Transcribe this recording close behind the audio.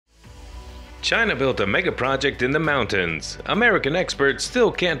China built a mega project in the mountains. American experts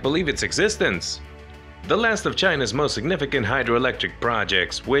still can't believe its existence. The last of China's most significant hydroelectric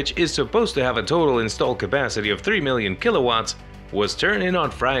projects, which is supposed to have a total installed capacity of 3 million kilowatts, was turned in on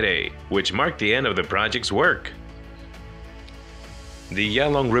Friday, which marked the end of the project's work. The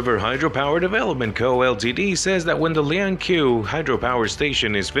Yalong River Hydropower Development Co. Ltd. says that when the Lianghekou hydropower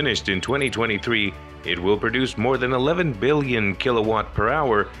station is finished in 2023, it will produce more than 11 billion kilowatt per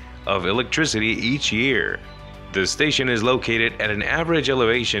hour of electricity each year. The station is located at an average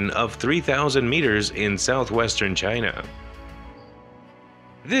elevation of 3,000 meters in southwestern China.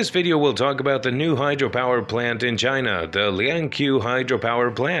 This video will talk about the new hydropower plant in China, the Lianghekou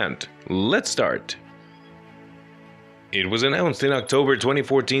hydropower plant. Let's start. It was announced in October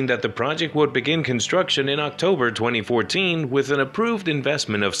 2014 that the project would begin construction in October 2014 with an approved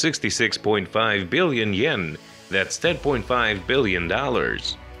investment of 66.5 billion yen, that's $10.5 billion.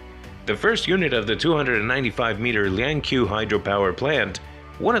 The first unit of the 295-meter Lianghekou hydropower plant,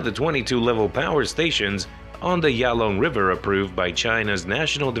 one of the 22-level power stations on the Yalong River approved by China's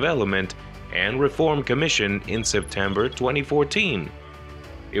National Development and Reform Commission in September 2014.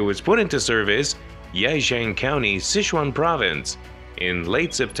 It was put into service Yalong County, Sichuan Province, in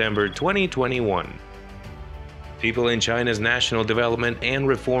late September 2021. People in China's National Development and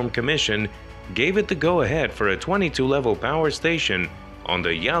Reform Commission gave it the go-ahead for a 22-level power station on the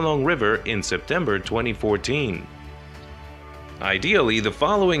Yalong River in September 2014. Ideally, the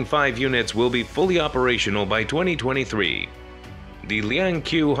following 5 units will be fully operational by 2023. The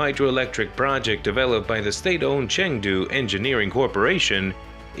Lianghekou hydroelectric project, developed by the state-owned CHENGDU Engineering Corporation,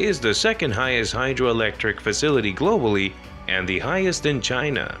 is the second highest hydroelectric facility globally and the highest in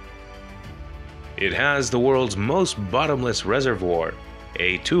China. It has the world's most bottomless reservoir,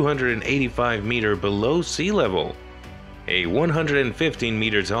 a 285 meter below sea level. A 115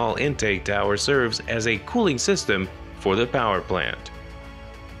 meter tall intake tower serves as a cooling system for the power plant.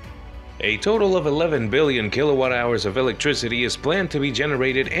 A total of 11 billion kilowatt hours of electricity is planned to be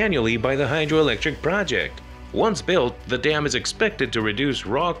generated annually by the hydroelectric project. Once built, the dam is expected to reduce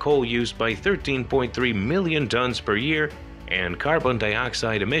raw coal use by 13.3 million tons per year and carbon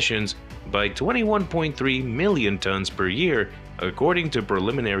dioxide emissions by 21.3 million tons per year, according to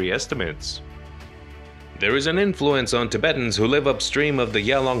preliminary estimates. There is an influence on Tibetans who live upstream of the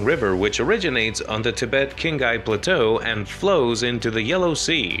Yalong River, which originates on the Tibet-Qinghai Plateau and flows into the Yellow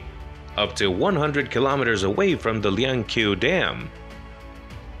Sea, up to 100 kilometers away from the Lianghekou Dam.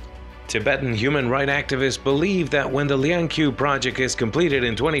 Tibetan human rights activists believe that when the Lianghekou project is completed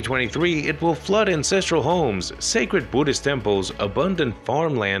in 2023, it will flood ancestral homes, sacred Buddhist temples, abundant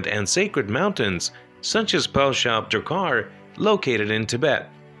farmland, and sacred mountains, such as Palshap Drkar, located in Tibet.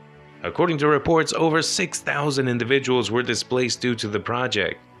 According to reports, over 6,000 individuals were displaced due to the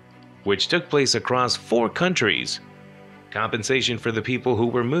project, which took place across 4 countries. Compensation for the people who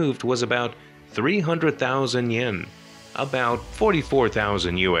were moved was about 300,000 yen, about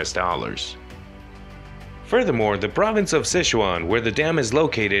 44,000 US dollars. Furthermore, the province of Sichuan, where the dam is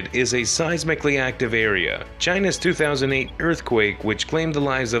located, is a seismically active area. China's 2008 earthquake, which claimed the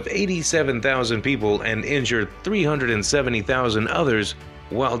lives of 87,000 people and injured 370,000 others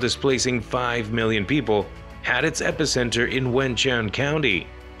while displacing 5 million people, had its epicenter in Wenchuan County,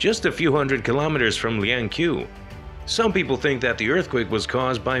 just a few hundred kilometers from Lianghekou. Some people think that the earthquake was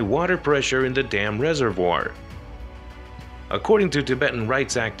caused by water pressure in the dam reservoir. According to Tibetan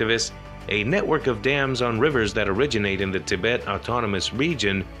rights activists, a network of dams on rivers that originate in the Tibet Autonomous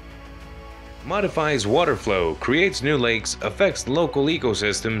Region modifies water flow, creates new lakes, affects local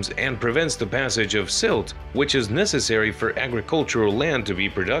ecosystems, and prevents the passage of silt, which is necessary for agricultural land to be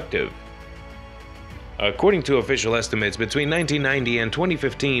productive. According to official estimates, between 1990 and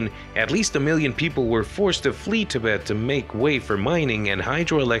 2015, at least 1 million people were forced to flee Tibet to make way for mining and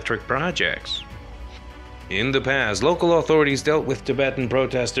hydroelectric projects. In the past, local authorities dealt with Tibetan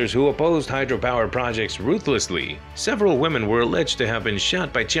protesters who opposed hydropower projects ruthlessly. Several women were alleged to have been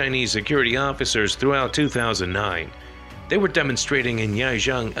shot by Chinese security officers throughout 2009. They were demonstrating in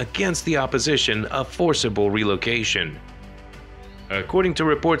Yalong against the opposition of forcible relocation. According to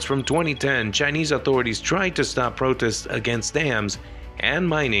reports from 2010, Chinese authorities tried to stop protests against dams and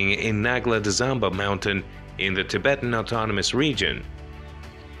mining in Nagla Dzamba mountain in the Tibetan Autonomous Region.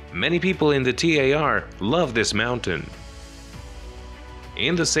 Many people in the TAR love this mountain.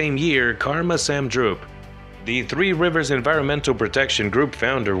 In the same year, Karma Samdrup, the Three Rivers Environmental Protection Group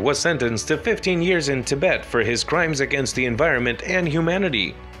founder, was sentenced to 15 years in Tibet for his crimes against the environment and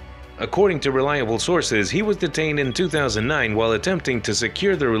humanity. According to reliable sources, he was detained in 2009 while attempting to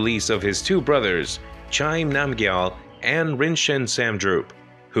secure the release of his 2 brothers, Chaim Namgyal and Rinchen Samdrup.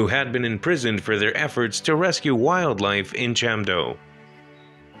 who had been imprisoned for their efforts to rescue wildlife in CHENGDU.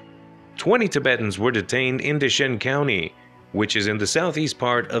 20 Tibetans were detained in Dashen County, which is in the southeast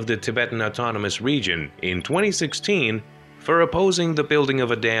part of the Tibetan Autonomous Region, in 2016 for opposing the building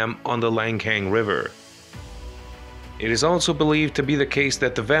of a dam on the Lianghekou River. It is also believed to be the case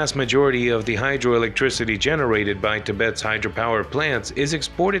that the vast majority of the hydroelectricity generated by Tibet's hydropower plants is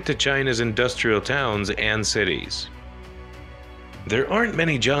exported to China's industrial towns and cities. There aren't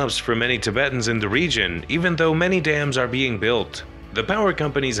many jobs for many Tibetans in the region, even though many dams are being built. The power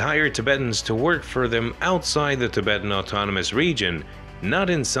companies hire Tibetans to work for them outside the Tibetan Autonomous Region, not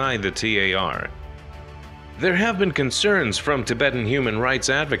inside the TAR. There have been concerns from Tibetan human rights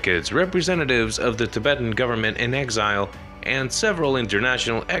advocates, representatives of the Tibetan government in exile, and several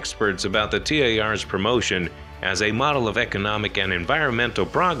international experts about the TAR's promotion as a model of economic and environmental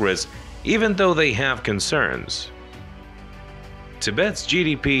progress, even though they have concerns. Tibet's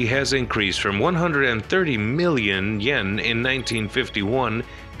GDP has increased from 130 million yen in 1951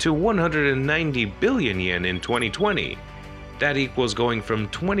 to 190 billion yen in 2020. That equals going from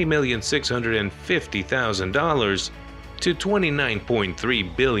 $20,650,000 to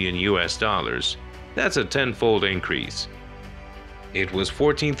 $29.3 billion US dollars. That's a tenfold increase. It was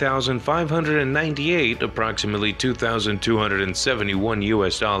 14,598, approximately 2,271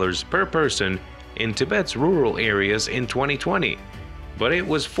 US dollars per person in Tibet's rural areas in 2020, but it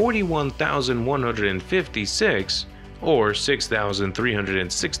was 41,156 or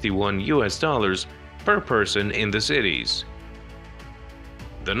 6,361 US dollars per person in the cities.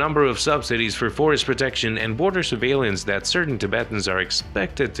 The number of subsidies for forest protection and border surveillance that certain Tibetans are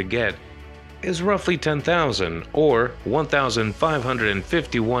expected to get is roughly 10,000 or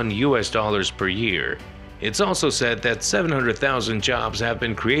 1,551 US dollars per year. It's also said that 700,000 jobs have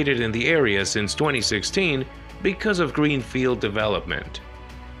been created in the area since 2016 because of greenfield development.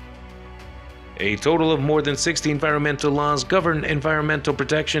 A total of more than 60 environmental laws govern environmental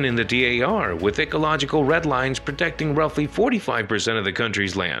protection in the TAR, with ecological red lines protecting roughly 45% of the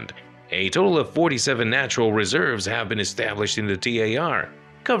country's land. A total of 47 natural reserves have been established in the TAR,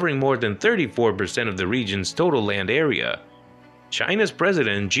 covering more than 34% of the region's total land area. China's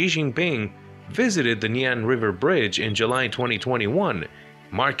President Xi Jinping visited the Nian River Bridge in July 2021,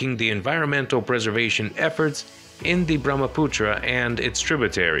 marking the environmental preservation efforts in the Brahmaputra and its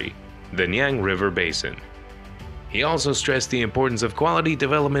tributary, the Nyang River Basin. He also stressed the importance of quality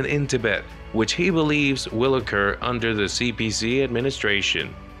development in Tibet, which he believes will occur under the CPC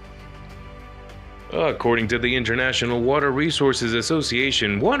administration. According to the International Water Resources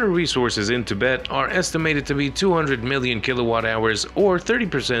Association, water resources in Tibet are estimated to be 200 million kilowatt-hours or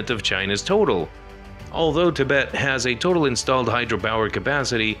 30% of China's total. Although Tibet has a total installed hydropower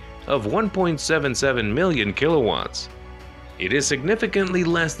capacity of 1.77 million kilowatts, it is significantly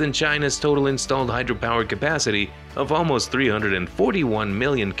less than China's total installed hydropower capacity of almost 341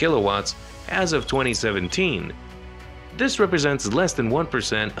 million kilowatts as of 2017. This represents less than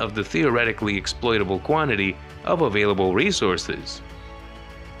 1% of the theoretically exploitable quantity of available resources.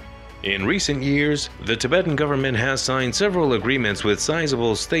 In recent years, the Tibetan government has signed several agreements with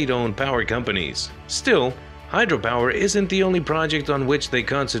sizable state-owned power companies. Still, hydropower isn't the only project on which they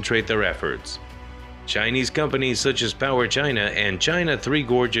concentrate their efforts. Chinese companies such as Power China and China Three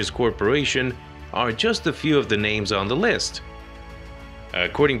Gorges Corporation are just a few of the names on the list.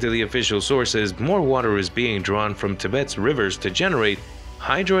 According to the official sources, more water is being drawn from Tibet's rivers to generate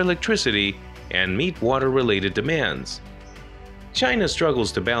hydroelectricity and meet water-related demands. China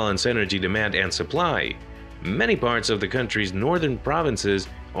struggles to balance energy demand and supply. Many parts of the country's northern provinces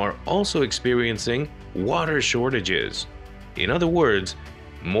are also experiencing water shortages. In other words,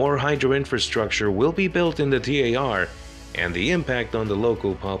 more hydro infrastructure will be built in the TAR, and the impact on the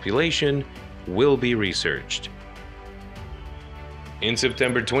local population will be researched. In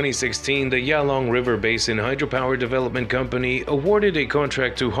September 2016, the Yalong River Basin Hydropower Development Company awarded a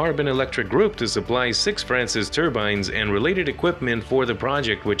contract to Harbin Electric Group to supply 6 Francis turbines and related equipment for the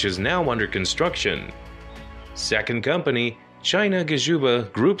project, which is now under construction. Second company, China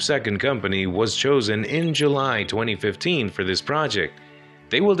GEZHOUBA Group Second Company, was chosen in July 2015 for this project.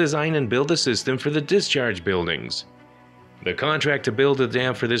 They will design and build a system for the discharge buildings. The contract to build a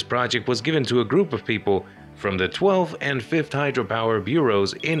dam for this project was given to a group of people from the 12th and 5th Hydropower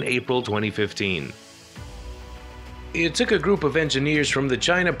Bureaus in April 2015. It took a group of engineers from the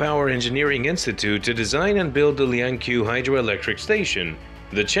China Power Engineering Institute to design and build the Lianghekou hydroelectric station.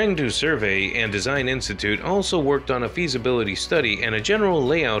 The CHENGDU Survey and Design Institute also worked on a feasibility study and a general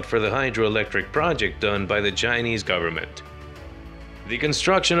layout for the hydroelectric project done by the Chinese government. The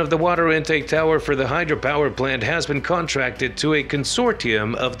construction of the water intake tower for the hydropower plant has been contracted to a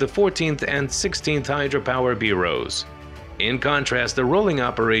consortium of the 14th and 16th hydropower bureaus. In contrast, the rolling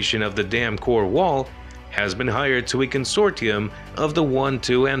operation of the dam core wall has been hired to a consortium of the 1,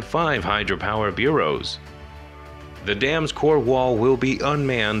 2, and 5 hydropower bureaus. The dam's core wall will be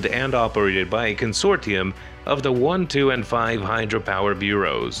unmanned and operated by a consortium of the 1, 2, and 5 hydropower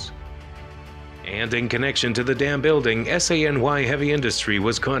bureaus. And in connection to the dam building, SANY Heavy Industry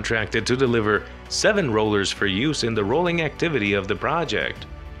was contracted to deliver 7 rollers for use in the rolling activity of the project.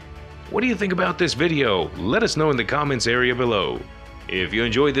 What do you think about this video? Let us know in the comments area below. If you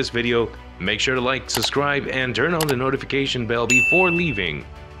enjoyed this video, make sure to like, subscribe, and turn on the notification bell before leaving.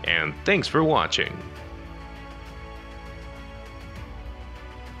 And thanks for watching.